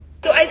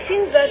So I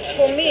think that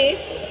for me,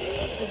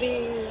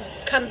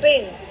 the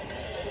campaign,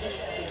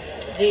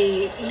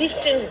 the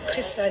lifting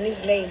Chris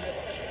Hani'S name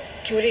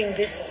during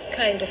this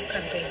kind of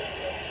campaign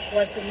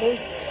was the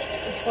most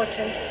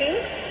important thing.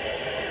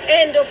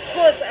 And of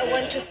course, I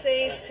want to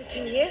say,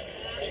 sitting here,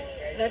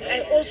 that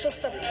I also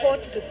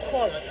support the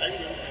call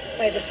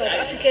by the South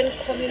African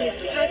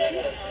Communist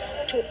Party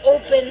to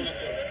open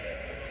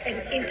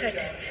an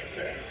interdict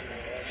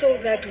so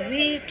that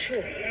we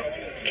too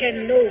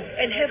can know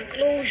and have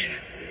closure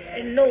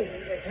and know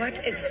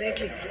what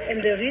exactly and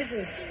the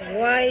reasons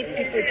why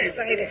people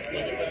decided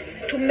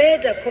to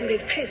murder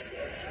Comrade Chris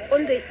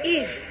on the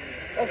eve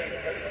of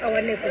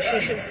our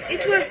negotiations.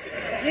 It was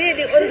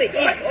really on the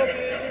eve of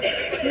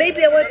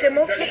maybe our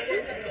democracy,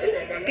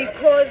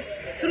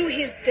 because through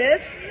his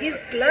death,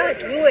 his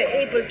blood, we were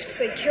able to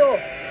secure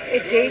a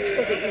date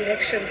for the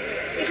elections.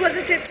 It was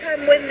at a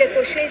time when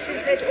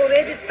negotiations had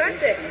already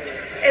started,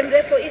 and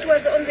therefore it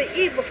was on the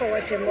eve of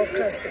our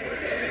democracy.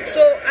 So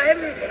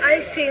I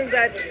think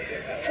that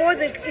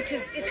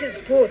it is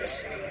good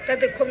that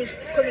the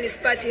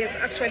Communist Party has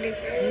actually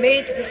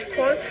made this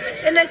call,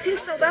 and I think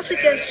South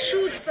Africans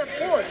should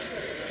support,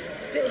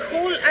 the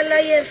whole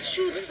alliance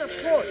should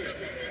support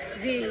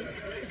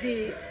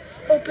the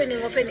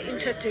opening of an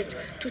interdict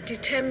to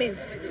determine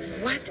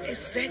what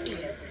exactly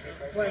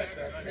was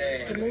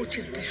the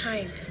motive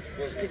behind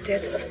the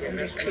death of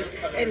Comrade Chris,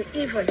 and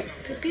even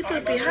the people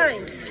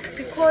behind,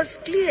 because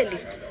clearly,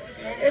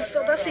 as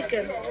South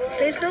Africans,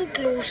 there is no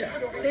closure,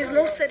 there is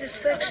no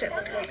satisfaction.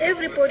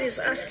 Everybody is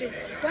asking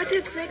what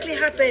exactly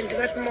happened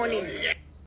that morning